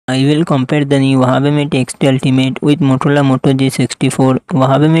I will compare the new Huawei Mate X Ultimate with Motorola Moto G64.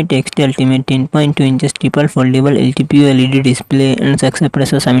 Huawei Mate X Ultimate 10.2 inches triple foldable LTPO LED display and success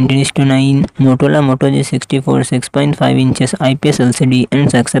ratio 17:9. Motorola Moto G64 6.5 inches IPS LCD and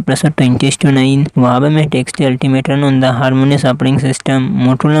success ratio 20:9. Huawei Mate X Ultimate run on the Harmonious operating system.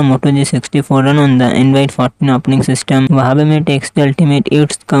 Motorola Moto G64 run on the Android 14 operating system. Huawei Mate X Ultimate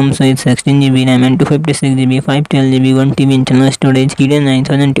it comes with 16GB RAM and 256GB, 512GB, 1TB internal storage, Helium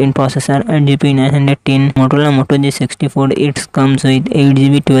 9010 processor, 8GB 910. Motorola Moto G64 it comes with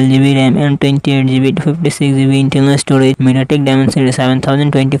 8GB, 12GB RAM and 28GB, 256GB internal storage, MediaTek Dimensity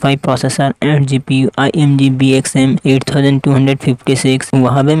 7025 processor, 8 GPU, IMG BXM 8256.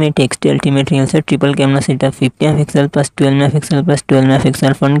 Huawei Mate X Ultimate real set triple camera setup, 50MP plus 12MP plus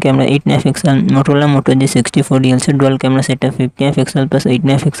 12MP front camera, 8MP. Motorola Moto G64 real set dual camera setup, 50MP plus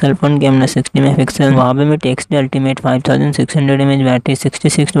 8MP front camera, 60MP. Huawei Mate X Ultimate 5600 mAh battery,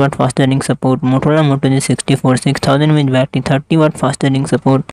 66W fast charging support. Motorola Moto G64 6000 mAh battery, 30W fast charging support.